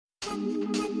Welcome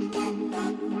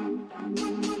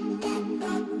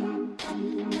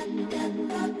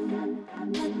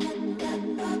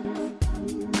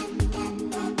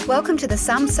to the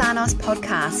Samsanos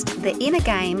podcast, the inner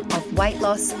game of weight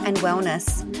loss and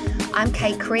wellness. I'm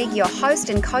Kate Krieg, your host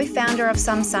and co-founder of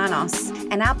Samsanos,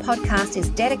 and our podcast is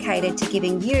dedicated to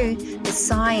giving you the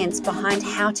science behind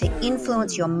how to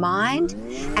influence your mind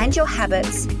and your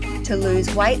habits to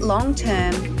lose weight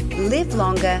long-term, live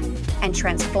longer, and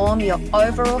transform your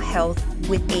overall health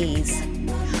with ease.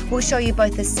 We'll show you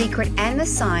both the secret and the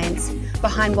science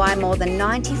behind why more than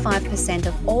 95%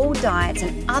 of all diets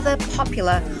and other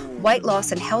popular weight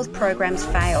loss and health programs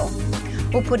fail.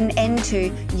 We'll put an end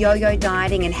to yo-yo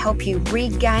dieting and help you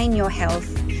regain your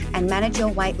health and manage your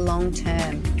weight long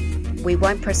term. We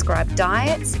won't prescribe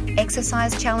diets,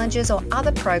 exercise challenges, or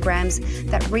other programs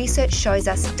that research shows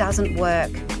us doesn't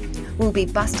work. We'll be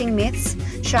busting myths,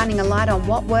 shining a light on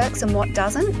what works and what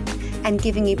doesn't, and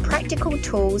giving you practical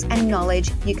tools and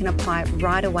knowledge you can apply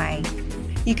right away.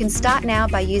 You can start now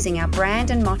by using our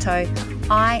brand and motto,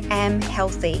 I am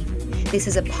healthy. This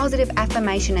is a positive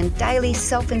affirmation and daily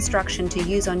self-instruction to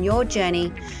use on your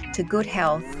journey to good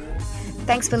health.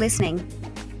 Thanks for listening.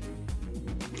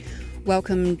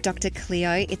 Welcome, Dr.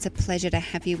 Cleo. It's a pleasure to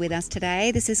have you with us today.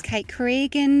 This is Kate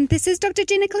Krieg and this is Dr.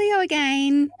 Gina Cleo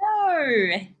again.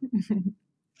 Hello.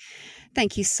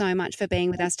 Thank you so much for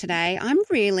being with us today. I'm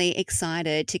really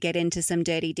excited to get into some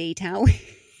dirty detail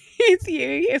with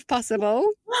you, if possible.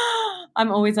 I'm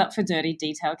always up for dirty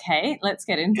detail, Kate. Let's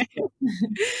get into it.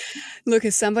 Look,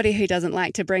 as somebody who doesn't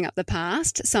like to bring up the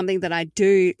past, something that I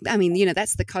do,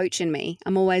 that's the coach in me.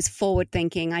 I'm always forward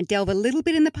thinking. I delve a little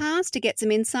bit in the past to get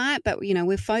some insight, but,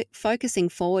 we're focusing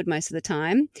forward most of the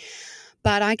time.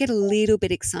 But I get a little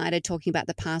bit excited talking about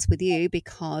the past with you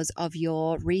because of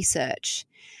your research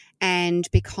and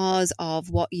because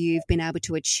of what you've been able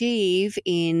to achieve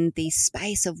in the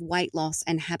space of weight loss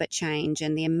and habit change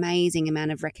and the amazing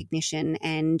amount of recognition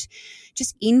and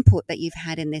just input that you've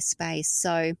had in this space.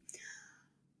 So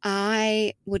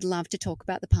I would love to talk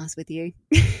about the past with you.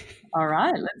 All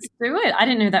right, let's do it. I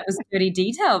didn't know that was dirty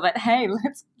detail, but hey,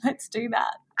 let's do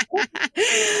that.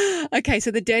 Okay, so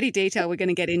the dirty detail we're going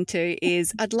to get into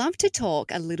is I'd love to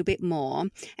talk a little bit more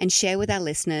and share with our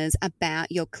listeners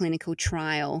about your clinical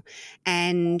trial.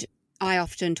 And I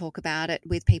often talk about it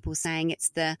with people saying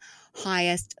it's the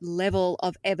highest level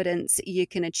of evidence you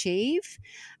can achieve.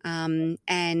 And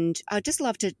I'd just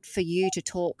love for you to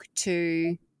talk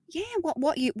to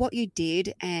what you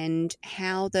did and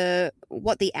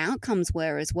what the outcomes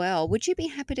were as well. Would you be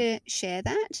happy to share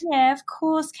that? Yeah, of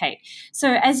course, Kate.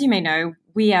 So as you may know,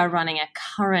 we are running a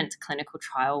current clinical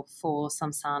trial for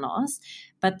Samsanos,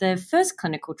 but the first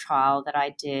clinical trial that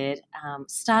I did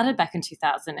started back in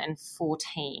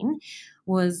 2014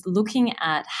 was looking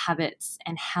at habits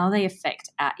and how they affect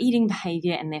our eating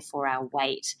behavior and therefore our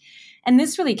weight. And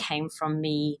this really came from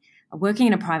me working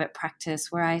in a private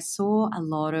practice where I saw a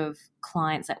lot of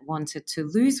clients that wanted to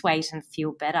lose weight and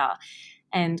feel better.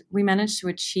 And we managed to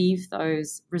achieve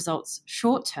those results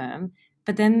short term,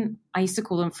 but then I used to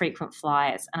call them frequent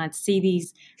flyers. And I'd see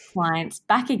these clients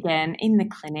back again in the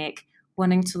clinic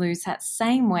wanting to lose that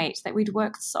same weight that we'd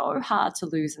worked so hard to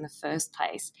lose in the first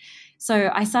place. So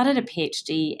I started a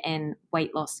PhD in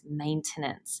weight loss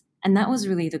maintenance. And that was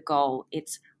really the goal.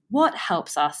 It's what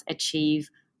helps us achieve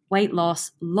weight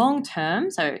loss long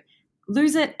term, so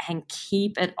lose it and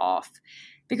keep it off.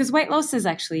 Because weight loss is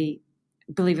actually,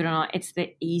 believe it or not, it's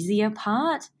the easier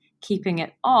part. Keeping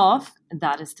it off,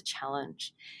 that is the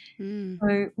challenge.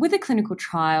 So with a clinical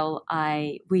trial,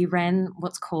 we ran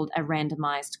what's called a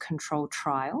randomized control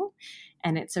trial,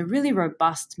 and it's a really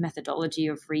robust methodology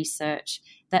of research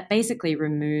that basically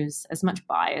removes as much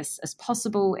bias as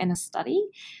possible in a study.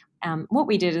 What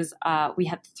we did is we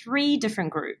had 3 different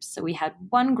groups. So we had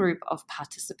one group of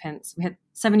participants. We had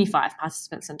 75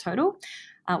 participants in total.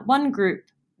 One group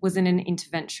was in an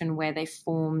intervention where they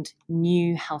formed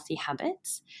new healthy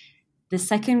habits. The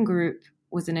second group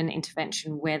was in an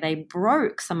intervention where they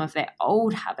broke some of their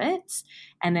old habits.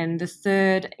 And then the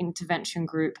third intervention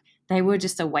group, they were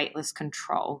just a weightless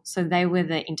control. So they were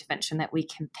the intervention that we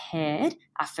compared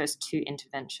our first 2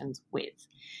 interventions with.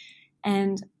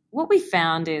 And what we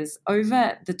found is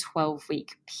over the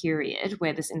 12-week period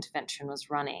where this intervention was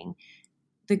running,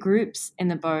 the groups in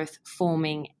the both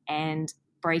forming and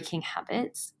breaking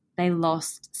habits, they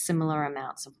lost similar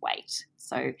amounts of weight.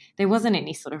 So there wasn't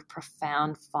any sort of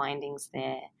profound findings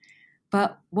there.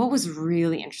 But what was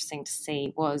really interesting to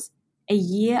see was a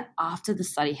year after the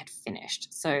study had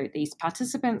finished. So these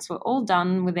participants were all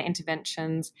done with the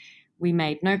interventions. we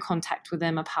made no contact with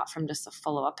them apart from just a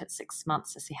follow-up at 6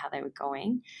 months to see how they were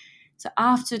going. So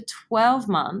after 12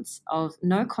 months of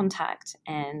no contact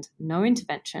and no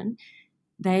intervention,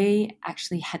 they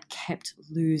actually had kept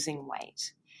losing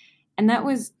weight. And that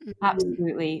was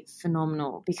absolutely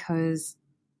phenomenal, because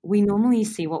we normally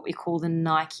see what we call the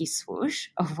Nike swoosh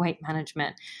of weight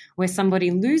management, where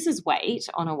somebody loses weight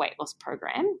on a weight loss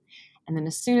program, and then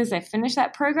as soon as they finish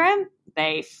that program,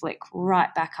 they flick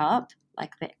right back up,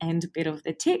 like the end bit of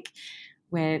the tick,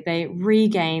 where they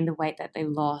regain the weight that they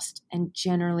lost, and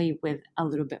generally with a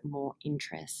little bit more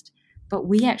interest. But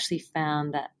we actually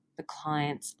found that the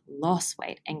clients lost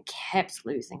weight and kept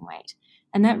losing weight.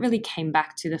 And that really came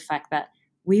back to the fact that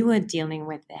we were dealing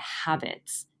with their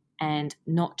habits and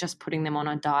not just putting them on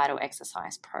a diet or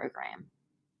exercise program.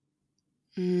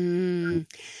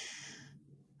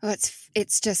 Well,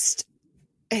 it's just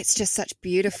such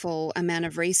beautiful amount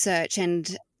of research.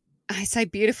 And I say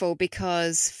beautiful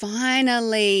because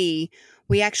finally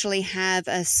we actually have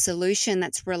a solution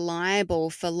that's reliable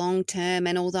for long term.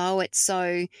 And although it's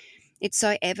so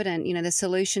evident, the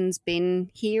solution's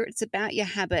been here. It's about your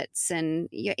habits and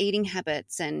your eating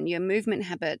habits and your movement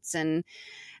habits. And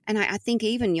I think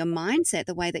even your mindset,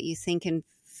 the way that you think and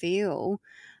feel,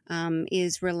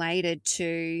 is related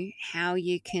to how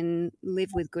you can live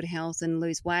with good health and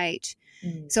lose weight.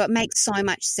 So it makes so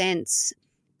much sense.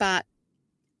 But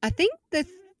I think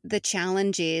the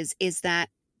challenge is that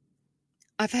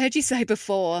I've heard you say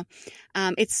before,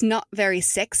 it's not very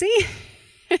sexy.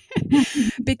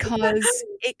 Because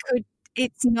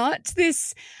it's not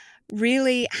this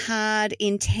really hard,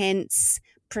 intense,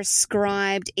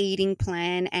 prescribed eating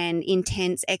plan and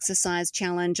intense exercise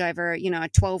challenge over, a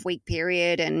 12-week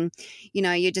period, and,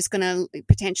 you're just going to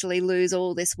potentially lose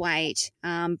all this weight.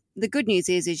 The good news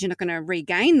is you're not going to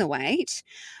regain the weight,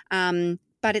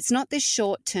 but it's not this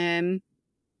short term.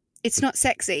 It's not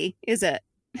sexy, is it?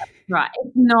 Right.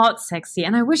 It's not sexy.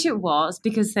 And I wish it was,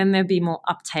 because then there'd be more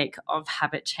uptake of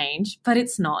habit change, but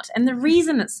it's not. And the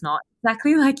reason it's not,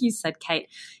 exactly like you said, Kate,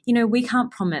 we can't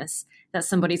promise that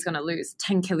somebody's going to lose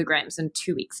 10 kilograms in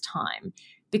 2 weeks' time,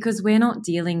 because we're not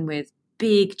dealing with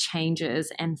big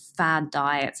changes and fad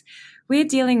diets. We're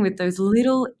dealing with those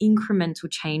little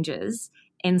incremental changes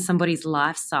in somebody's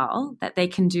lifestyle that they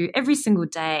can do every single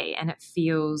day, and it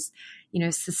feels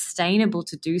sustainable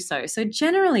to do so. So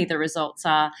generally the results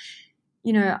are,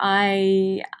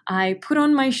 I put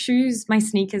on my shoes, my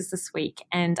sneakers this week,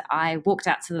 and I walked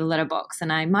out to the letterbox,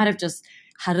 and I might have just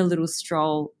had a little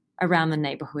stroll around the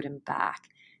neighborhood and back.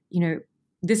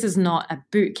 This is not a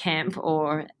boot camp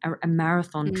or a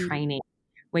marathon training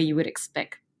where you would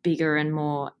expect bigger and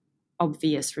more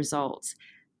obvious results.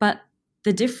 But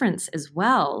the difference as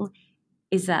well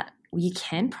is that you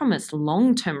can promise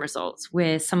long-term results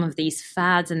where some of these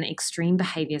fads and extreme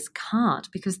behaviors can't,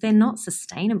 because they're not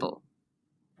sustainable.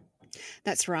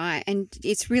 That's right. And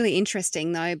it's really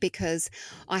interesting, though, because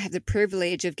I have the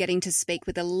privilege of getting to speak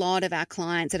with a lot of our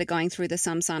clients that are going through the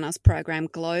Samsanos program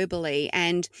globally,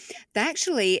 and they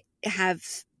actually have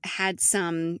had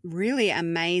some really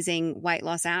amazing weight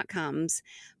loss outcomes.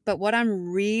 But what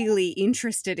I'm really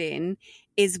interested in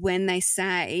is when they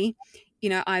say,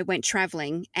 I went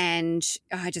traveling and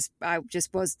I just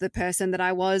was the person that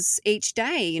I was each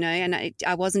day, and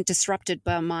I wasn't disrupted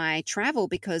by my travel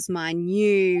because my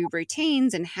new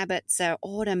routines and habits are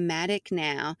automatic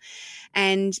now.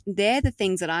 And they're the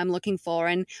things that I'm looking for.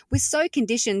 And we're so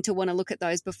conditioned to want to look at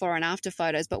those before and after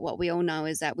photos. But what we all know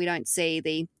is that we don't see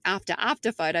the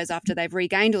after photos after they've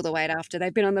regained all the weight after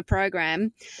they've been on the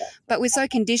program. But we're so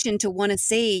conditioned to want to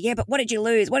see, but what did you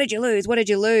lose? What did you lose? What did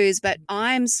you lose? But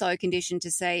I'm so conditioned to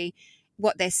say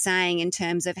what they're saying in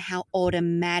terms of how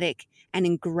automatic and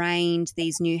ingrained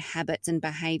these new habits and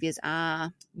behaviors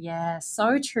are. Yeah,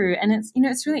 so true. And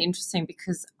it's really interesting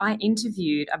because I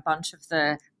interviewed a bunch of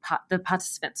the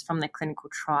participants from the clinical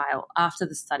trial after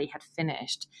the study had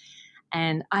finished.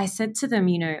 And I said to them,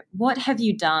 what have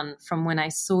you done from when I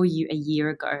saw you a year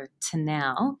ago to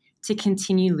now to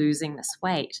continue losing this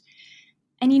weight?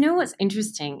 And what's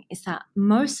interesting is that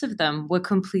most of them were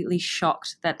completely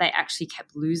shocked that they actually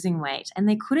kept losing weight, and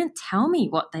they couldn't tell me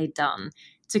what they'd done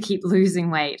to keep losing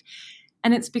weight.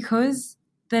 And it's because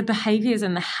the behaviors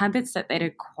and the habits that they'd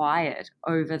acquired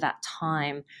over that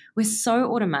time were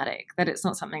so automatic that it's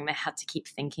not something they had to keep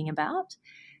thinking about.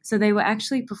 So they were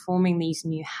actually performing these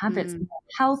new habits more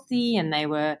healthy, and they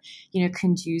were,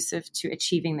 conducive to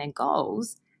achieving their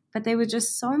goals. But they were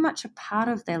just so much a part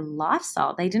of their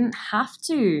lifestyle. They didn't have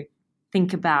to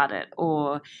think about it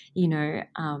or,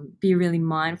 be really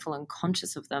mindful and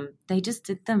conscious of them. They just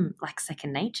did them like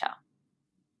second nature.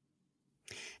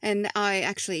 And I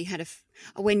actually had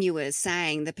when you were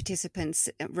saying the participants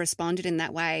responded in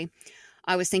that way,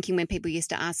 I was thinking when people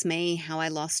used to ask me how I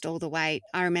lost all the weight,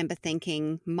 I remember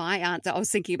thinking I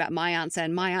was thinking about my answer,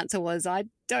 and my answer was, I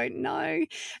don't know.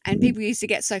 And people used to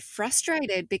get so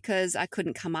frustrated because I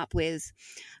couldn't come up with,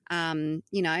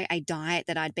 a diet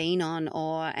that I'd been on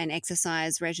or an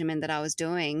exercise regimen that I was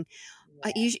doing.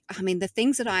 The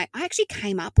things that I actually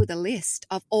came up with a list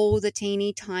of all the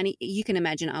teeny tiny, you can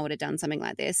imagine I would have done something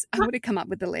like this. I would have come up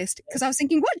with a list because I was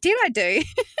thinking, what did I do?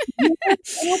 And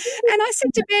I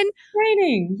said to Ben,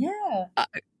 training.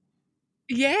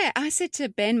 Yeah. I said to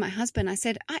Ben, my husband, I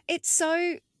said, I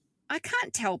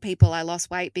can't tell people I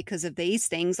lost weight because of these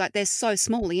things. Like, they're so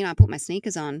small, I put my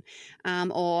sneakers on,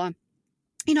 or,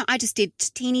 I just did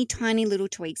teeny tiny little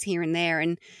tweaks here and there.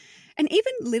 And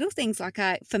even little things like,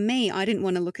 for me, I didn't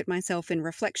want to look at myself in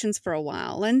reflections for a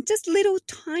while, and just little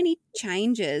tiny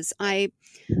changes I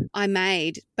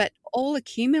made, but all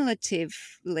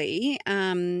accumulatively,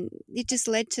 it just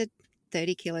led to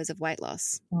 30 kilos of weight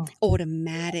loss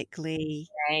automatically.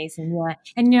 Amazing, yeah.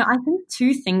 And, I think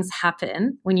two things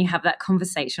happen when you have that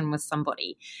conversation with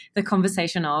somebody. The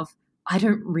conversation of, I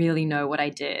don't really know what I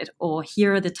did, or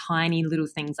here are the tiny little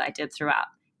things I did throughout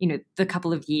the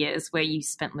couple of years where you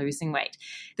spent losing weight.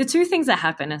 The two things that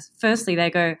happen is, firstly,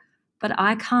 they go, but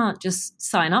I can't just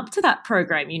sign up to that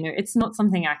program. It's not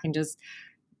something I can just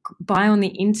buy on the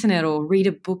internet or read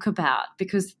a book about,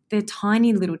 because they're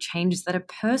tiny little changes that are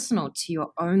personal to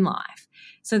your own life.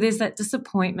 So there's that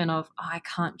disappointment of, I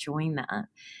can't join that.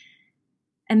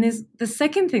 And there's the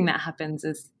second thing that happens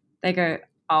is they go,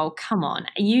 oh, come on,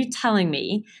 are you telling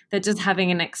me that just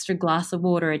having an extra glass of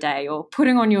water a day or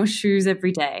putting on your shoes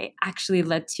every day actually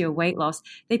led to your weight loss?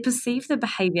 They perceive the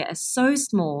behavior as so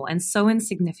small and so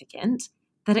insignificant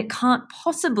that it can't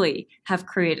possibly have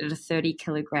created a 30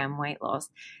 kilogram weight loss.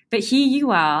 But here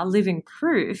you are, living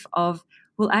proof of,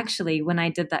 well, actually, when I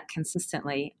did that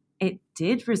consistently, it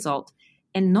did result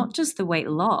in not just the weight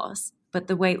loss, but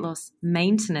the weight loss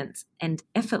maintenance, and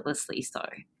effortlessly so.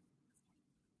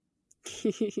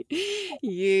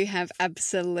 You have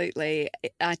absolutely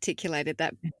articulated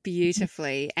that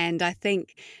beautifully. And I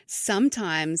think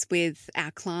sometimes with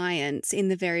our clients in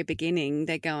the very beginning,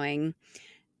 they're going,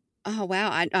 oh,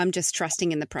 wow, I'm just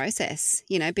trusting in the process,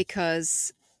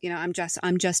 because, I'm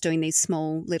just doing these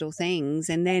small little things.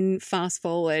 And then fast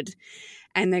forward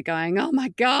and they're going, oh my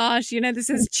gosh, this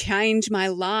has changed my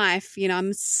life.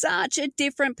 I'm such a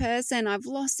different person. I've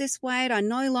lost this weight. I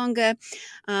no longer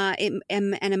am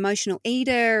an emotional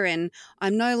eater, and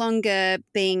I'm no longer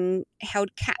being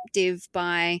held captive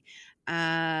by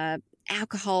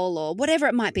alcohol or whatever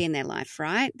it might be in their life,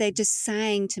 right? They're just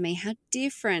saying to me how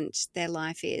different their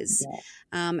life is,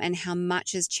 and how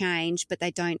much has changed, but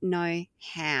they don't know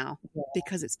how,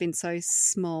 because it's been so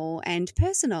small and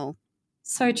personal.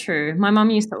 So true. My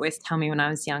mum used to always tell me when I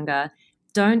was younger,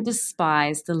 don't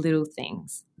despise the little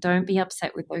things. Don't be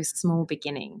upset with those small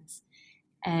beginnings.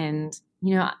 And,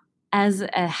 as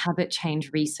a habit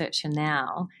change researcher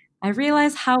now, I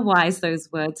realize how wise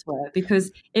those words were,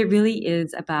 because it really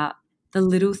is about the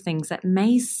little things that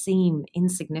may seem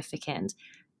insignificant,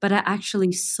 but are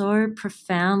actually so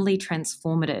profoundly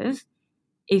transformative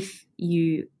if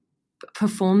you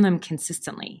perform them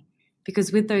consistently.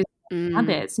 Because with those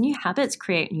habits, new habits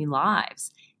create new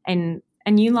lives. And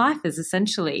a new life is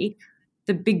essentially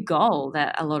the big goal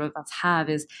that a lot of us have,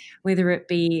 is whether it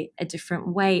be a different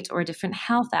weight or a different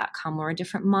health outcome or a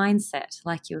different mindset,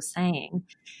 like you're saying.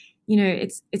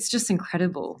 It's just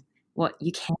incredible what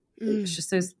you can do. It's just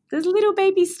those little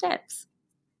baby steps.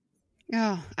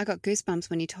 Oh, I got goosebumps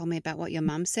when you told me about what your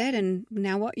mum said and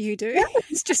now what you do.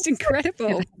 It's just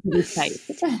incredible.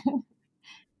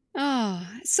 Oh,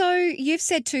 so you've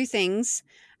said two things,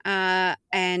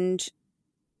 and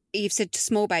you've said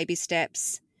small baby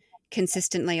steps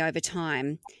consistently over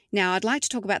time. Now, I'd like to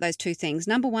talk about those two things.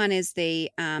 Number one is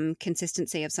the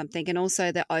consistency of something, and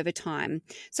also the over time.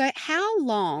 So how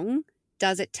long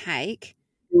does it take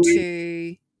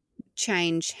to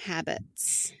change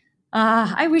habits?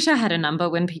 I wish I had a number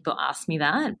when people ask me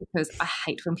that, because I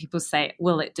hate when people say,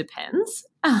 well, it depends.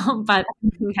 But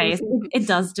in this case, it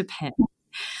does depend.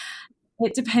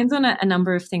 It depends on a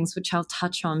number of things, which I'll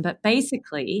touch on. But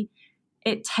basically,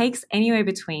 it takes anywhere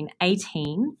between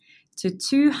 18 to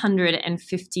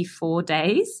 254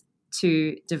 days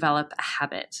to develop a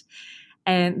habit.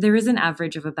 And there is an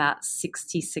average of about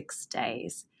 66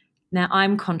 days. Now,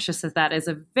 I'm conscious of that as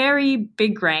a very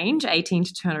big range, 18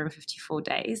 to 254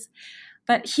 days.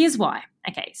 But here's why.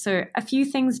 Okay, so a few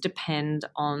things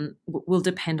will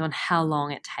depend on how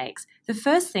long it takes. The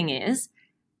first thing is,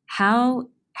 how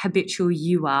habitual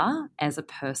you are as a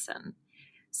person.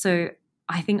 So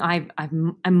I think I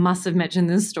must have mentioned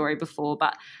this story before,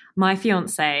 but my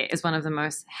fiance is one of the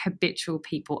most habitual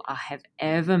people I have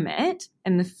ever met.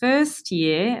 In the first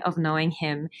year of knowing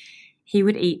him, he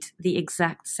would eat the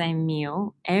exact same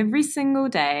meal every single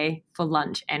day for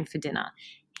lunch and for dinner.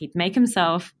 He'd make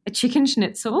himself a chicken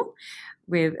schnitzel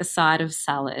with a side of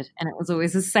salad, and it was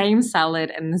always the same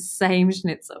salad and the same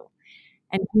schnitzel.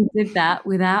 And he did that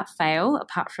without fail,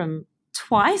 apart from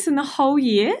twice in the whole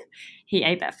year. He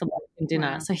ate that for lunch and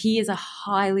dinner. Wow. So he is a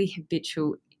highly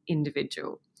habitual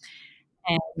individual.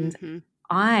 And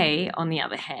I, on the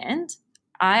other hand,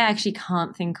 I actually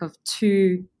can't think of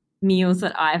two meals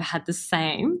that I've had the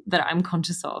same that I'm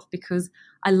conscious of, because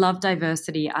I love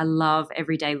diversity. I love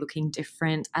every day looking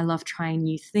different. I love trying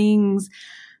new things.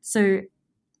 So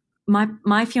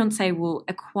my fiance will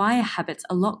acquire habits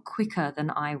a lot quicker than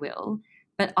I will,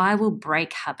 but I will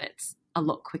break habits a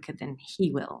lot quicker than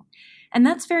he will. And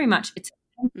that's very much, it's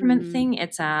a temperament thing.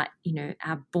 It's our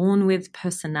born with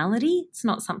personality. It's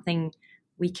not something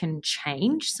we can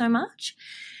change so much.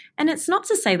 And it's not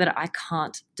to say that I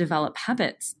can't develop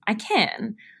habits. I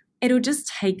can. It'll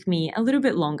just take me a little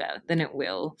bit longer than it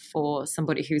will for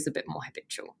somebody who's a bit more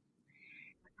habitual.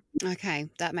 Okay,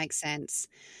 that makes sense.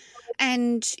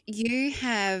 And you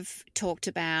have talked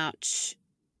about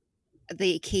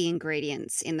the key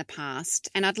ingredients in the past,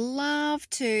 and I'd love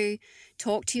to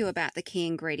talk to you about the key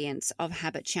ingredients of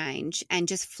habit change and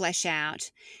just flesh out.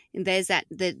 And there's that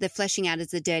the fleshing out is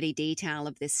the dirty detail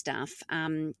of this stuff.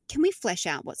 Can we flesh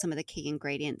out what some of the key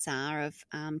ingredients are of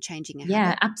changing a habit?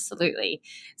 Yeah, absolutely.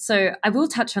 So I will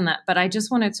touch on that, but I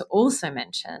just wanted to also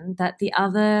mention that the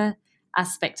other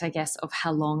aspect, I guess, of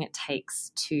how long it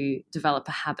takes to develop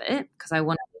a habit, because I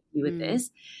want to help you with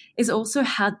this, is also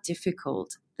how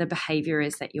difficult the behavior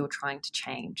is that you're trying to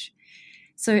change.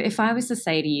 So if I was to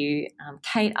say to you,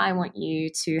 Kate, I want you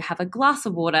to have a glass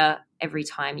of water every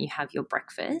time you have your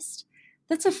breakfast,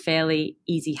 that's a fairly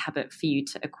easy habit for you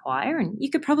to acquire. And you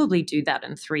could probably do that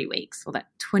in 3 weeks, or that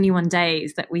 21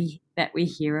 days that we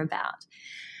hear about.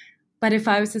 But if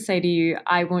I was to say to you,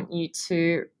 I want you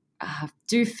to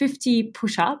do 50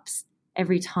 push-ups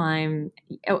every time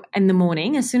in the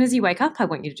morning, as soon as you wake up, I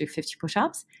want you to do 50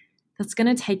 push-ups. That's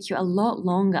going to take you a lot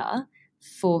longer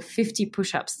for 50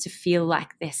 push-ups to feel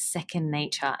like they're second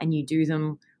nature and you do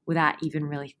them without even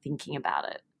really thinking about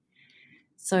it.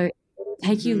 So it will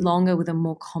take you longer with a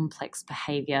more complex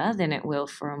behavior than it will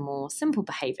for a more simple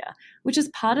behavior, which is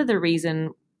part of the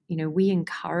reason, we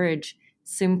encourage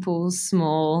simple,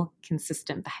 small,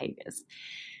 consistent behaviors.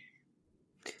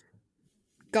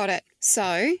 Got it.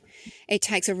 So it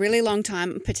takes a really long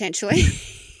time, potentially,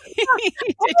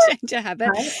 to change a habit.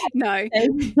 No.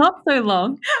 Not so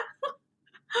long.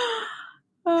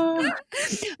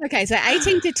 Okay, so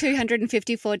 18 to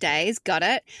 254 days, got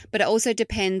it. But it also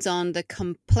depends on the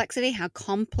complexity, how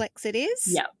complex it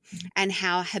is, and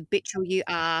how habitual you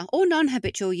are or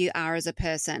non-habitual you are as a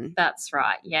person. That's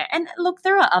right, yeah. And look,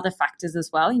 there are other factors as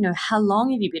well. How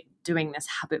long have you been doing this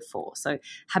habit for? So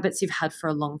habits you've had for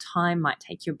a long time might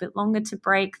take you a bit longer to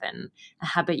break than a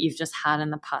habit you've just had in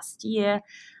the past year.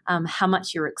 How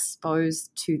much you're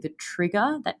exposed to the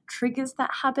trigger that triggers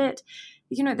that habit.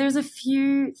 There's a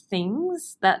few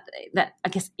things that I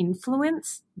guess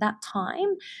influence that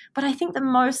time. But I think the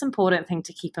most important thing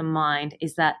to keep in mind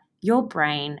is that your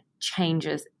brain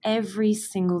changes every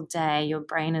single day. Your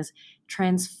brain is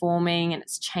transforming and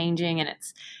it's changing and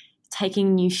it's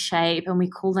taking new shape, and we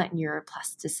call that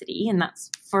neuroplasticity. And that's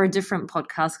for a different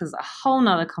podcast because it's a whole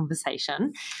nother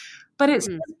conversation. But it's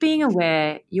just being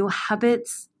aware your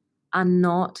habits are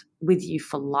not with you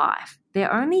for life.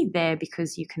 They're only there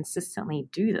because you consistently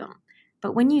do them.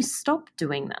 But when you stop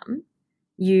doing them,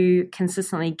 you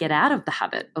consistently get out of the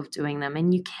habit of doing them,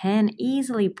 and you can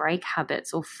easily break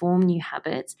habits or form new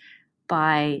habits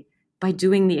by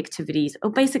doing the activities, or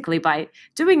basically by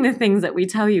doing the things that we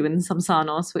tell you in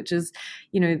Samsanos, which is,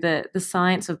 the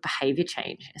science of behavior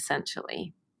change,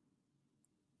 essentially.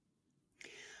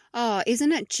 Oh,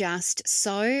 isn't it just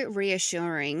so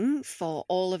reassuring for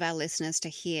all of our listeners to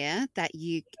hear that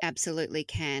you absolutely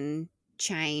can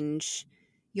change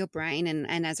your brain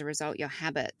and as a result, your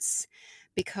habits?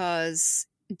 Because,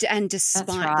 and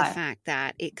despite the fact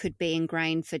that it could be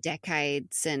ingrained for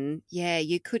decades, and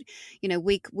you could,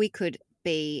 we could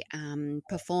be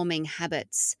performing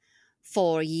habits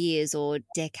for years or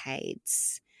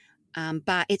decades,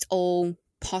 but it's all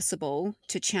possible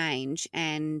to change.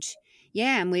 And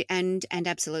and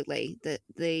absolutely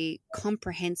the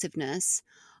comprehensiveness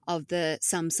of the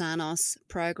Samsanos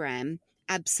program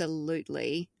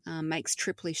absolutely makes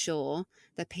triply sure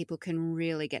that people can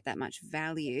really get that much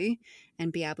value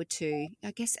and be able to,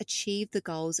 I guess, achieve the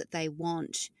goals that they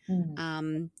want.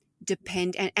 And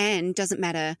doesn't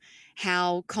matter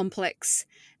how complex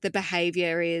the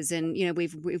behavior is, and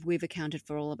we've accounted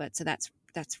for all of it. So that's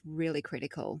really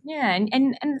critical. Yeah,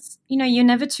 and you're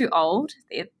never too old.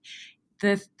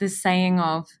 The saying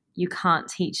of you can't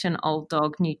teach an old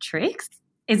dog new tricks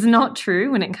is not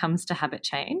true when it comes to habit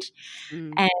change.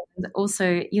 And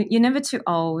also, you're never too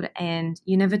old and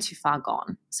you're never too far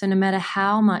gone. So no matter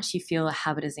how much you feel a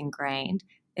habit is ingrained,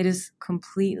 it is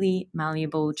completely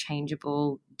malleable,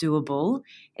 changeable, doable.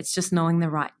 It's just knowing the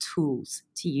right tools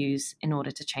to use in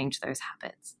order to change those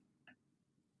habits.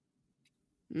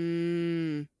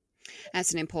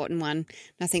 That's an important one.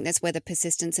 I think that's where the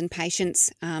persistence and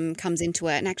patience comes into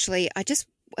it. And actually,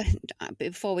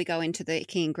 before we go into the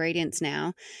key ingredients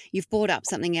now, you've brought up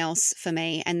something else for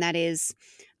me, and that is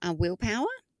willpower.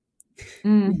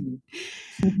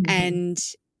 And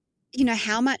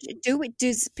how much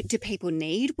do people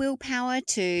need willpower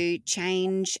to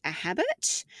change a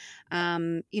habit?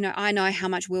 I know how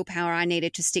much willpower I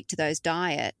needed to stick to those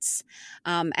diets,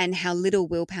 and how little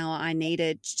willpower I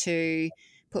needed to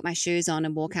put my shoes on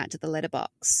and walk out to the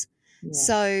letterbox. Yeah.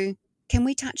 So can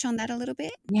we touch on that a little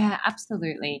bit? Yeah,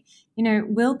 absolutely.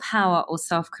 Willpower or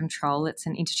self-control, it's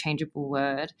an interchangeable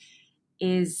word,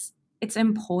 it's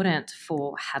important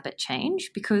for habit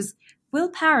change, because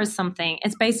willpower is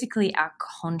it's basically our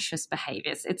conscious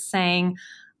behaviors. It's saying,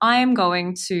 I am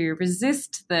going to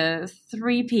resist the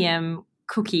 3 p.m.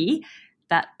 cookie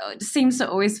that seems to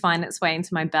always find its way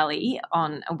into my belly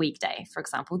on a weekday, for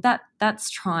example. That's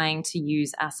trying to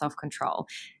use our self-control.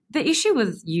 The issue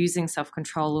with using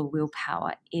self-control or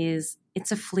willpower is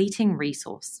it's a fleeting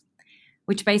resource,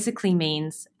 which basically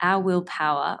means our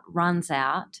willpower runs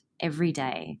out every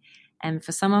day. And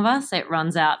for some of us, it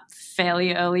runs out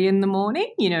fairly early in the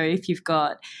morning. If you've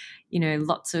got,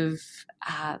 lots of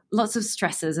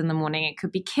stresses in the morning, it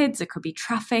could be kids, it could be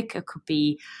traffic, it could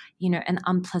be, an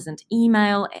unpleasant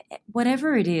email,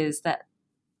 whatever it is that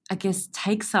I guess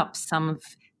takes up some of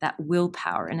that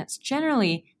willpower, and it's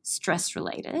generally stress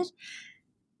related.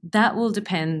 That will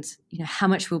depend, how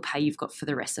much willpower you've got for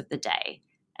the rest of the day,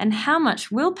 and how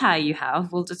much willpower you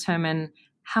have will determine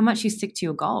how much you stick to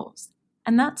your goals.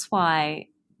 And that's why,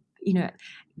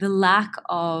 the lack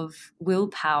of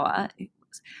willpower,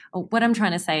 or what I'm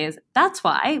trying to say is that's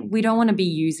why we don't want to be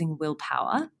using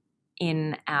willpower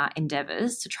in our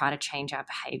endeavors to try to change our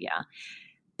behavior.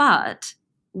 But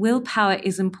willpower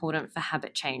is important for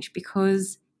habit change,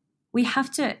 because we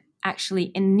have to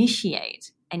actually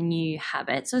initiate a new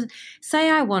habit. So say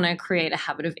I want to create a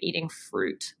habit of eating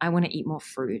fruit. I want to eat more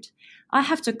fruit. I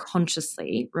have to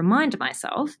consciously remind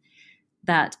myself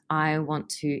that I want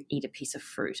to eat a piece of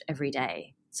fruit every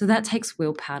day. So that takes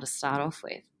willpower to start off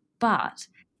with. But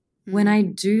when I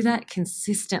do that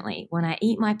consistently, when I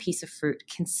eat my piece of fruit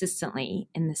consistently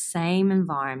in the same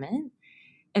environment,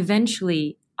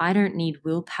 eventually I don't need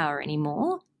willpower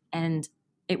anymore, and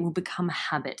it will become a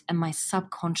habit, and my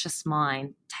subconscious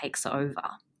mind takes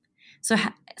over. So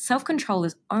self-control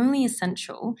is only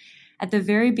essential at the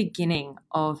very beginning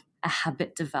of a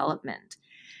habit development.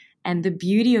 And the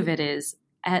beauty of it is,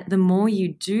 the more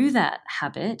you do that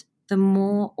habit, the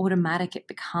more automatic it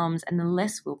becomes and the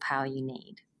less willpower you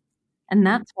need. And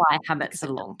that's why habits are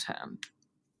long-term.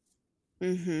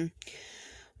 Mm-hmm.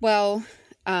 Well,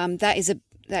 that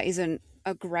is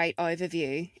a great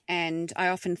overview. And I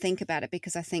often think about it,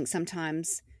 because I think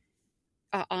sometimes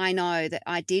I know that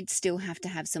I did still have to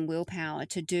have some willpower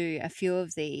to do a few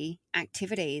of the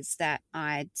activities that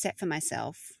I'd set for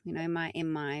myself, in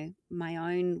my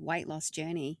own weight loss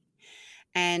journey.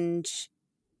 And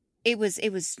it was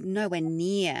nowhere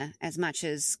near as much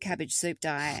as cabbage soup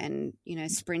diet and,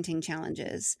 sprinting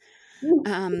challenges.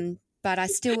 But I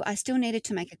still needed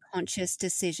to make a conscious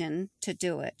decision to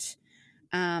do it.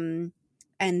 And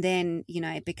then,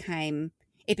 it became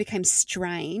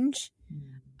strange.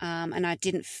 And I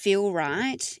didn't feel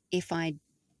right if I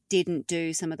didn't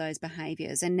do some of those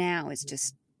behaviors. And now it's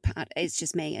just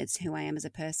me. It's who I am as a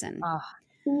person.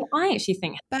 I actually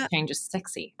think change is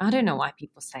sexy. I don't know why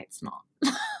people say it's not.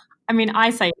 I mean, I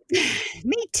say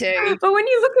me too. But when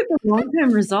you look at the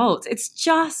long-term results, it's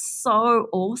just so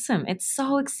awesome. It's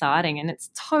so exciting, and it's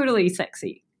totally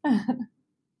sexy.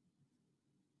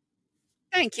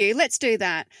 Thank you. Let's do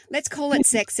that. Let's call it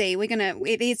sexy.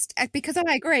 It is, because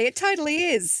I agree. It totally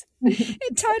is.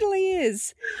 It totally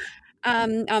is.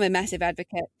 I'm a massive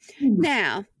advocate.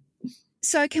 Now,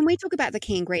 so can we talk about the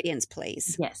key ingredients,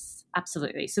 please? Yes,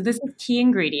 absolutely. So this is key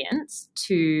ingredients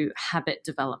to habit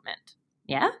development.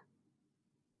 Yeah?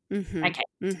 Mm-hmm. Okay.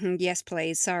 Mm-hmm. Yes,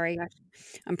 please. Sorry.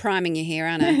 I'm priming you here,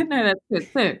 aren't I? No, that's good.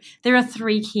 So there are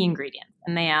 3 key ingredients,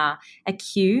 and they are a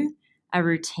cue, a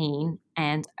routine,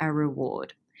 and a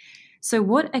reward. So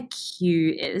what a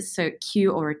cue is, so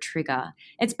cue or a trigger,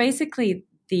 it's basically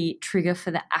the trigger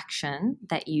for the action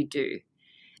that you do.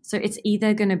 So it's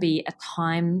either going to be a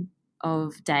time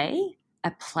of day,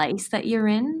 a place that you're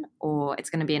in, or it's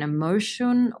going to be an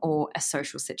emotion or a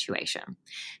social situation.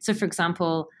 So, for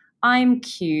example, I'm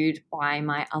cued by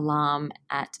my alarm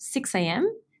at 6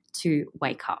 a.m. to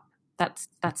wake up.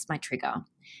 That's my trigger.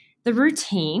 The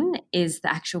routine is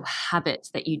the actual habit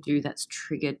that you do that's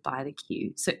triggered by the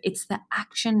cue. So it's the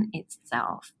action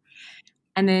itself.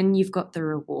 And then you've got the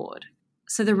reward.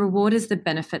 So the reward is the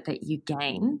benefit that you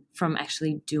gain from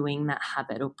actually doing that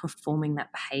habit or performing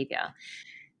that behavior.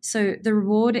 So the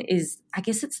reward is, I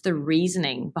guess it's the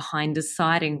reasoning behind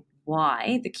deciding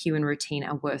why the cue and routine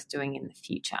are worth doing in the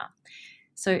future.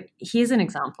 So here's an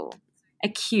example. A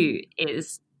cue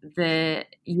is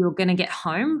you're going to get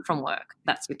home from work.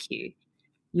 That's your cue.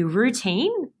 Your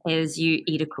routine is you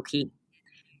eat a cookie.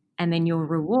 And then your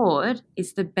reward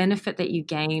is the benefit that you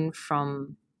gain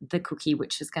from the cookie,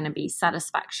 which is going to be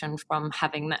satisfaction from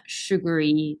having that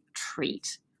sugary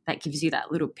treat that gives you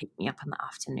that little pick-me-up in the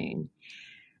afternoon.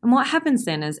 And what happens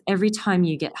then is every time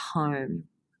you get home,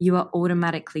 you are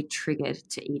automatically triggered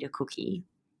to eat a cookie.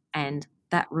 And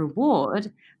that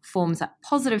reward forms that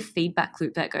positive feedback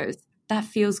loop that goes, that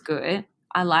feels good.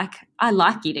 I like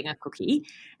eating a cookie.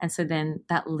 And so then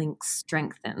that link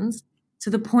strengthens to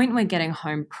the point where getting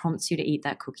home prompts you to eat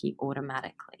that cookie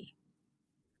automatically.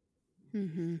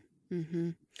 Mm-hmm. Mm-hmm.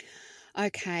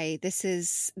 Okay, this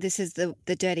is the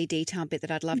dirty detail bit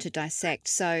that I'd love to dissect.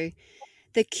 So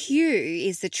the cue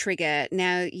is the trigger.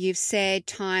 Now you've said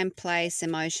time, place,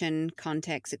 emotion,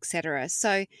 context, etc.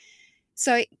 So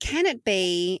can it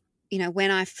be,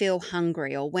 when I feel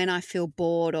hungry or when I feel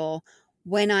bored or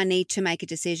when I need to make a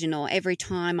decision or every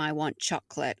time I want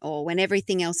chocolate or when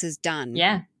everything else is done?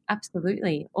 Yeah,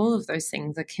 absolutely. All of those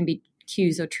things can be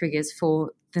cues or triggers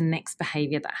for the next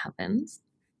behavior that happens.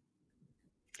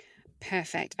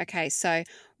 Perfect. Okay, so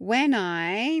when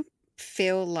I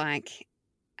feel like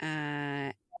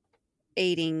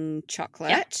eating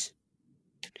chocolate,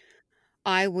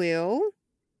 I will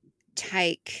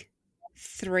take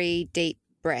 3 deep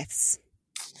breaths.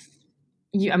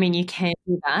 You can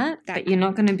do that, but you're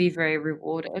not going to be very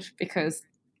rewarded because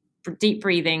deep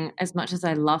breathing, as much as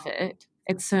I love it,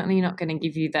 it's certainly not going to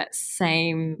give you that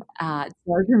same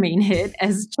dopamine hit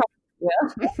as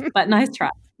chocolate will. But nice try.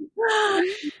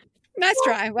 Nice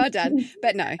try. Well done.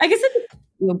 But no. I guess it's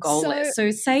your goal is.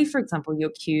 So say, for example,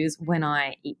 your cues when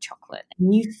I eat chocolate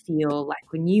and you feel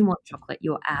like when you want chocolate,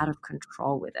 you're out of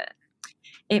control with it.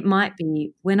 It might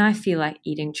be when I feel like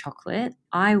eating chocolate,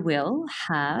 I will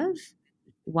have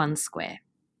 1 square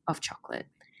of chocolate.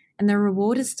 And the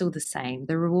reward is still the same.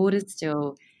 The reward is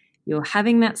still you're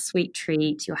having that sweet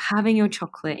treat, you're having your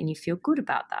chocolate, and you feel good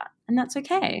about that. And that's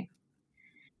okay.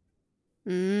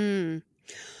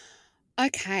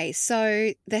 Okay,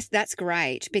 so that's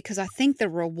great because I think the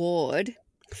reward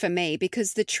for me,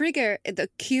 because the trigger, the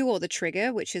cue or the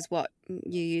trigger, which is what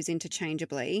you use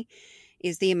interchangeably,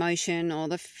 is the emotion or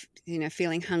the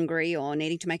feeling hungry or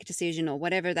needing to make a decision or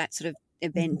whatever that sort of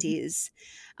event is.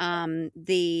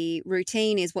 The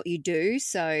routine is what you do.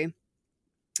 So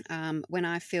when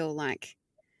I feel like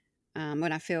I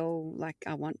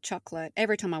want chocolate,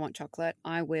 every time I want chocolate,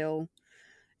 I will.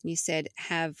 You said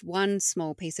have 1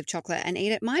 small piece of chocolate and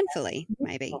eat it mindfully.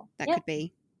 Maybe that could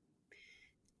be.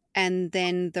 And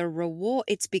then the reward.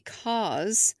 It's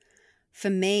because for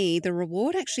me, the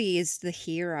reward actually is the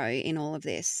hero in all of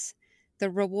this. The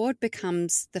reward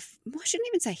becomes I shouldn't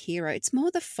even say hero. It's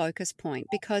more the focus point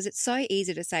because it's so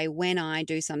easy to say when I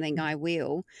do something, I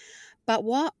will. But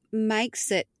what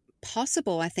makes it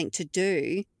possible, I think, to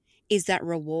do is that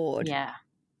reward. Yeah,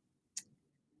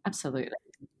 absolutely.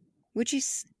 Would you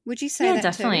say that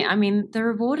definitely. too? I mean, the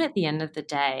reward at the end of the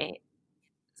day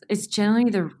is generally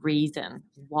the reason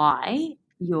why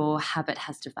your habit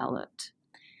has developed.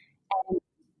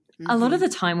 And a lot of the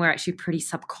time we're actually pretty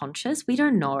subconscious. We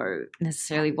don't know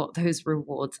necessarily what those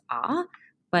rewards are,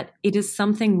 but it is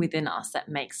something within us that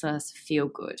makes us feel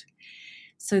good.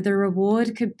 So the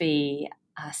reward could be,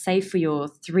 say for your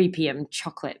 3 p.m.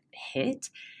 chocolate hit,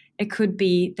 it could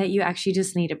be that you actually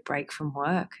just need a break from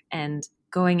work and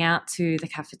going out to the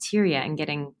cafeteria and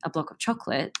getting a block of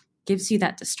chocolate gives you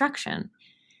that distraction.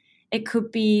 It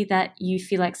could be that you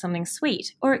feel like something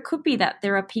sweet, or it could be that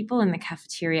there are people in the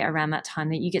cafeteria around that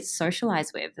time that you get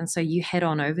socialized with. And so you head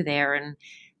on over there and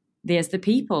there's the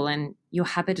people, and your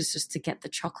habit is just to get the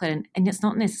chocolate. And it's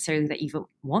not necessarily that you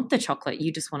want the chocolate,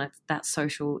 you just want that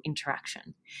social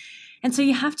interaction. And so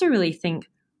you have to really think,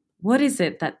 what is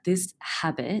it that this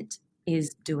habit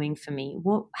is doing for me?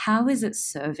 How is it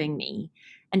serving me?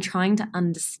 And trying to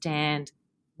understand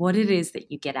what it is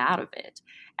that you get out of it,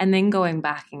 and then going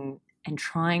back and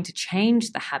trying to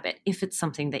change the habit if it's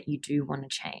something that you do want to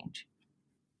change.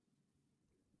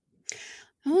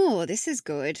 Oh, this is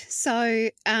good. So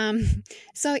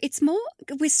it's more,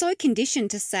 we're so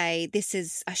conditioned to say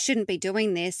I shouldn't be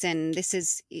doing this, and this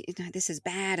is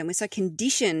bad, and we're so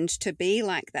conditioned to be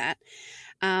like that.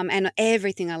 And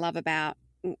everything I love about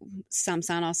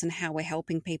Samsanos and how we're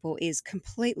helping people is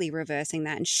completely reversing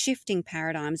that and shifting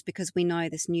paradigms, because we know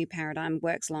this new paradigm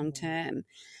works long term,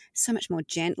 so much more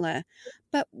gentler.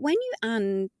 But when you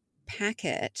unpack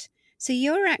it, so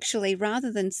you're actually,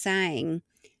 rather than saying,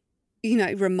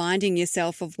 reminding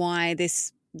yourself of why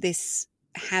this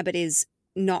habit is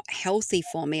not healthy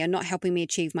for me or not helping me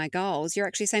achieve my goals, you're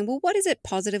actually saying, well, what is it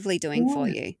positively doing for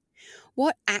you?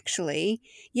 What actually,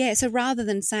 so rather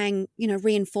than saying,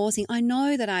 reinforcing, I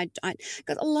know that I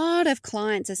got a lot of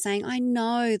clients are saying, I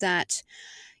know that,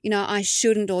 I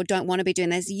shouldn't or don't want to be doing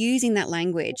this, using that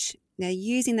language. They're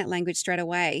using that language straight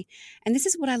away. And this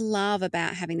is what I love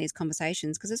about having these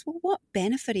conversations, because it's, well, what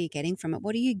benefit are you getting from it?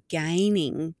 What are you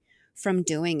gaining from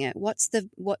doing it? What is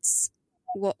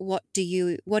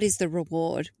the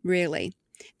reward, really?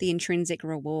 The intrinsic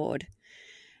reward.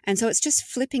 And so it's just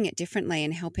flipping it differently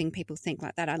and helping people think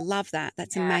like that. I love that.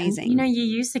 That's amazing. And, you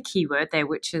use a key word there,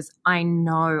 which is, I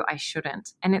know I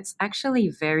shouldn't. And it's actually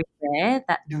very rare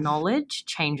that knowledge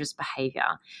changes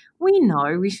behavior. We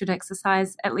know we should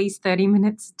exercise at least 30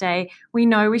 minutes a day. We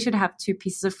know we should have 2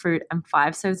 pieces of fruit and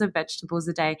 5 serves of vegetables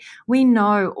a day. We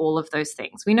know all of those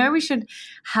things. We know we should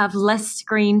have less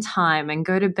screen time and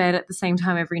go to bed at the same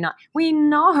time every night. We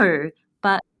know,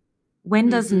 but when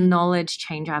does knowledge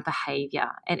change our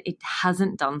behavior? It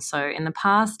hasn't done so in the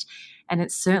past, and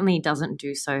it certainly doesn't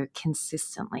do so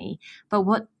consistently. But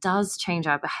what does change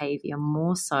our behavior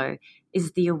more so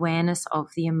is the awareness of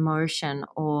the emotion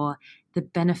or the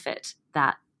benefit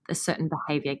that a certain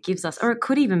behavior gives us, or it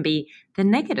could even be the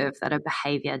negative that a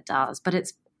behavior does. But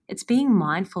it's being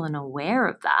mindful and aware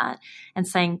of that and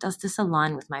saying, does this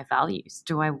align with my values?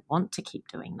 Do I want to keep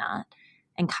doing that?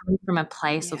 And coming from a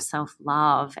place of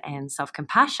self-love and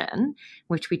self-compassion,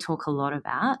 which we talk a lot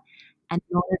about, and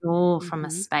not at all from a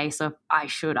space of I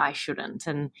should, I shouldn't,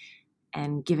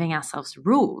 and giving ourselves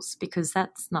rules, because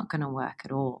that's not going to work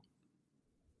at all.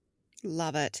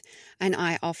 Love it. And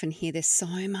I often hear this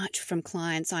so much from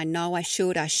clients. I know I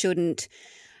should, I shouldn't.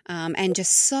 And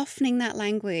just softening that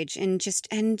language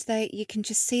you can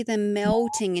just see them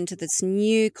melting into this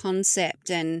new concept,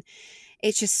 and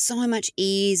it's just so much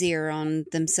easier on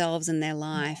themselves and their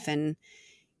life. And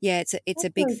it's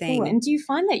a big thing. Cool. And do you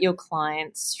find that your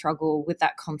clients struggle with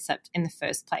that concept in the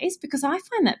first place? Because I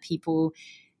find that people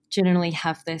generally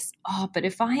have this, but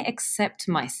if I accept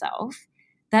myself,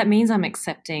 that means I'm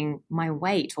accepting my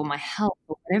weight or my health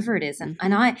or whatever it is. And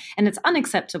it's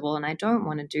unacceptable, and I don't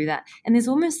want to do that. And there's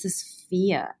almost this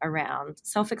fear around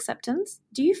self-acceptance.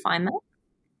 Do you find that?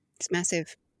 It's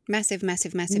massive. Massive,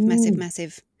 massive, massive, massive,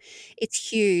 massive.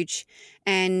 It's huge.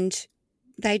 And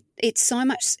it's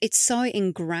so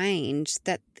ingrained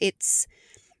that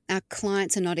our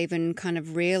clients are not even kind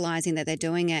of realizing that they're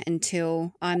doing it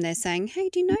until I'm there saying, hey,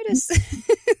 do you notice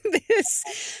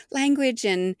this language?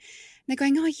 And they're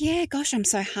going, oh yeah, gosh, I'm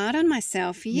so hard on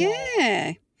myself.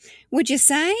 Yeah. Would you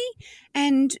say?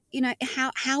 And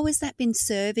how has that been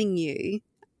serving you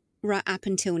right up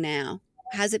until now?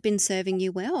 Has it been serving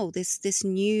you well?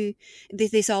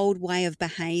 This old way of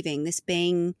behaving, this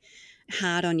being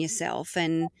hard on yourself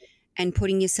and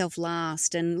putting yourself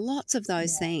last, and lots of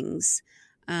those things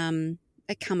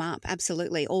that come up.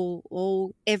 Absolutely,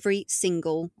 every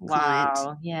single client.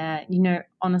 Wow, yeah.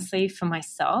 Honestly, for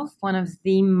myself, one of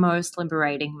the most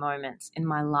liberating moments in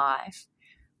my life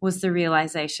was the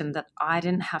realization that I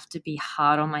didn't have to be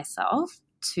hard on myself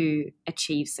to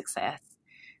achieve success.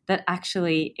 That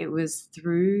actually it was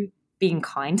through being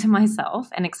kind to myself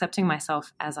and accepting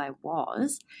myself as I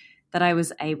was that I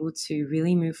was able to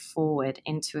really move forward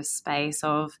into a space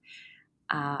of,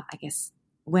 I guess,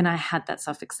 when I had that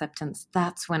self-acceptance,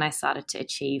 that's when I started to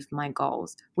achieve my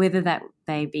goals, whether that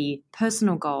they be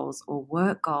personal goals or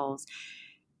work goals.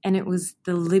 And it was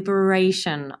the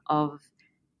liberation of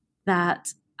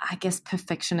that, I guess,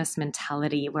 perfectionist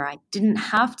mentality where I didn't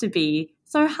have to be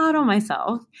so hard on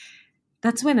myself.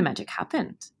 That's when the magic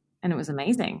happened, and it was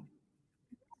amazing.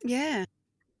 Yeah.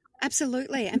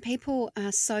 Absolutely. And people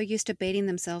are so used to beating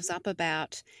themselves up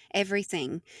about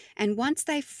everything. And once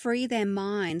they free their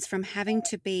minds from having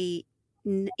to be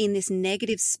in this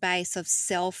negative space of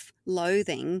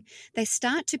self-loathing, they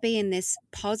start to be in this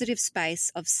positive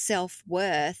space of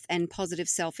self-worth and positive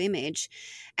self-image.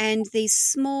 And these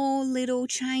small little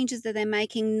changes that they're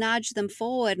making nudge them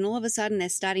forward. And all of a sudden they're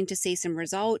starting to see some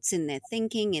results in their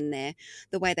thinking, in the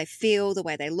way they feel, the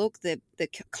way they look, the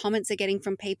comments they're getting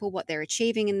from people, what they're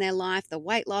achieving in their life, the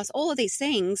weight loss, all of these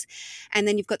things. And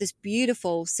then you've got this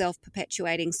beautiful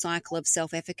self-perpetuating cycle of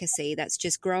self-efficacy that's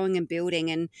just growing and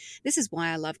building. And this is why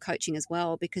I love coaching as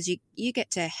well, because you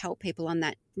get to help people on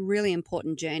that really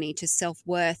important journey to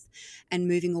self-worth and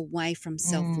moving away from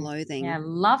self-loathing. Yeah,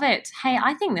 love it. Hey,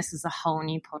 I think this is a whole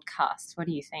new podcast. What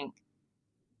do you think?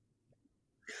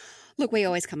 Look, we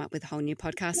always come up with a whole new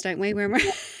podcast, don't we? When we're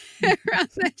around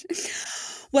that.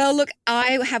 Well, look,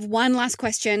 I have one last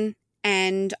question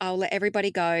and I'll let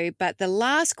everybody go. But the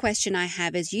last question I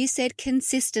have is, you said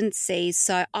consistency.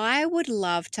 So I would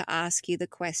love to ask you the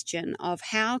question of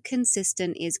how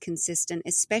consistent is consistent,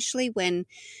 especially when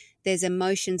there's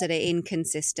emotions that are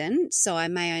inconsistent. So I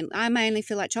may only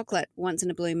feel like chocolate once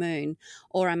in a blue moon,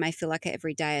 or I may feel like it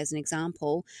every day, as an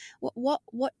example. What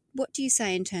do you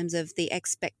say in terms of the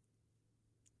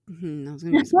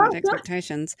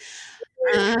expectations?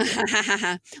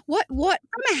 What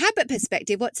from a habit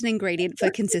perspective, what's an ingredient for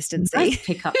consistency? Nice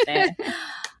pick up there.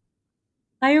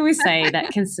 I always say that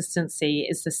consistency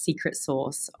is the secret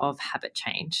sauce of habit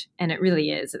change, and it really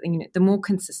is. The more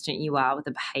consistent you are with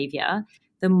a behavior,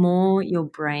 the more your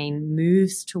brain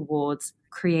moves towards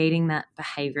creating that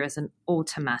behavior as an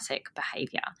automatic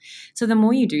behavior. So the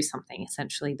more you do something,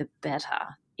 essentially, the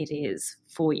better it is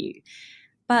for you.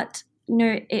 But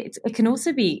it can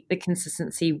also be the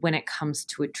consistency when it comes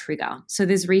to a trigger. So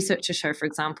there's research to show, for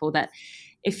example, that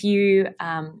if you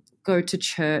go to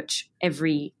church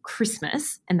every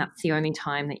Christmas and that's the only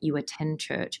time that you attend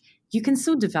church, you can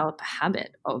still develop a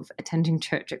habit of attending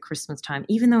church at Christmas time,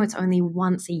 even though it's only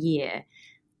once a year.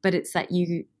 But it's that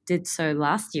you did so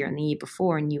last year and the year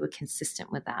before and you were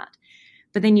consistent with that.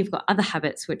 But then you've got other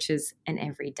habits, which is an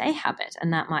everyday habit.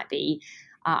 And that might be,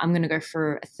 I'm going to go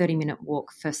for a 30-minute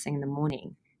walk first thing in the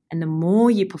morning. And the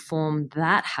more you perform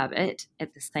that habit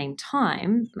at the same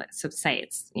time, let's say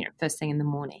it's first thing in the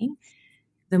morning,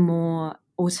 the more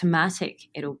automatic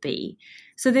it'll be.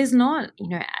 So there's not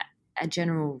a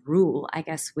general rule, I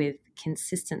guess, with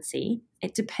consistency.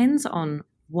 It depends on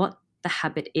what the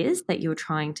habit is that you're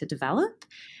trying to develop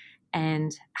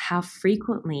and how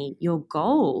frequently your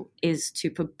goal is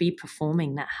to be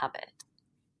performing that habit.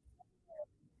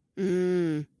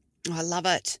 I love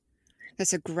it.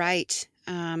 That's a great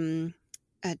a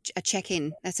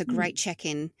check-in. That's a great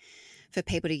check-in for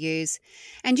people to use.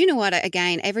 And you know what?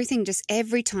 Again, every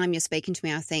time you're speaking to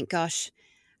me, I think, gosh,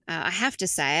 I have to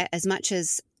say it as much.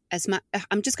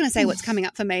 I'm just going to say what's coming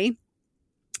up for me.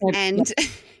 And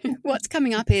what's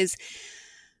coming up is,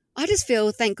 I just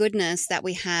feel, thank goodness, that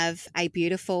we have a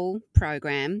beautiful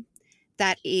program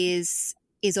that is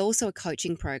also a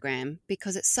coaching program,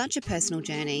 because it's such a personal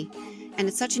journey and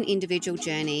it's such an individual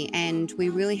journey, and we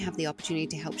really have the opportunity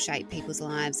to help shape people's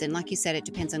lives. And like you said, it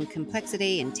depends on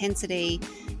complexity, intensity,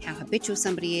 how habitual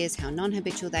somebody is, how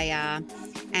non-habitual they are,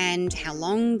 and how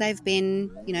long they've been,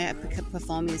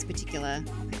 performing this particular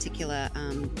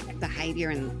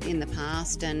behavior in the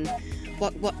past, and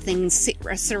what things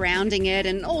are surrounding it,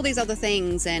 and all these other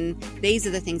things. And these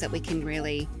are the things that we can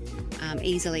really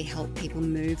easily help people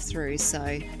move through. So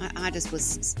I just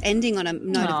was ending on a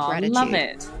note of gratitude. Love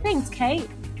it. Thanks, Kate.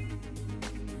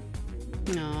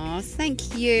 Oh,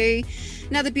 thank you.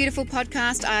 Another beautiful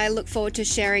podcast. I look forward to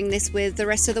sharing this with the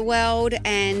rest of the world.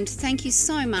 And thank you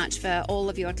so much for all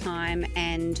of your time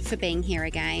and for being here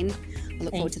again. I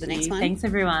look forward to the next one. Thanks,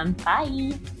 everyone.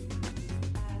 Bye.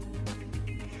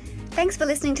 Thanks for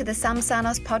listening to the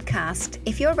Samsanos podcast.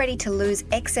 If you're ready to lose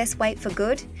excess weight for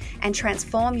good and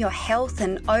transform your health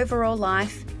and overall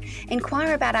life,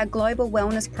 inquire about our global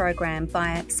wellness program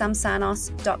via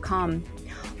samsanos.com.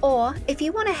 Or if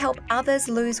you want to help others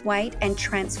lose weight and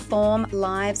transform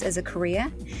lives as a career,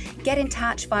 get in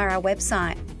touch via our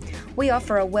website. We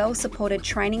offer a well-supported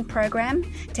training program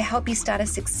to help you start a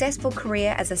successful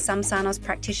career as a Samsanos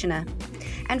practitioner.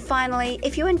 And finally,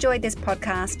 if you enjoyed this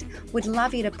podcast, we'd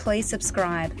love you to please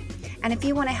subscribe. And if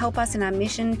you want to help us in our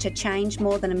mission to change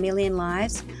more than 1 million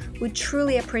lives, we'd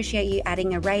truly appreciate you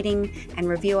adding a rating and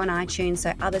review on iTunes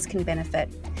so others can benefit.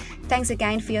 Thanks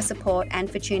again for your support and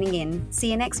for tuning in.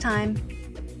 See you next time.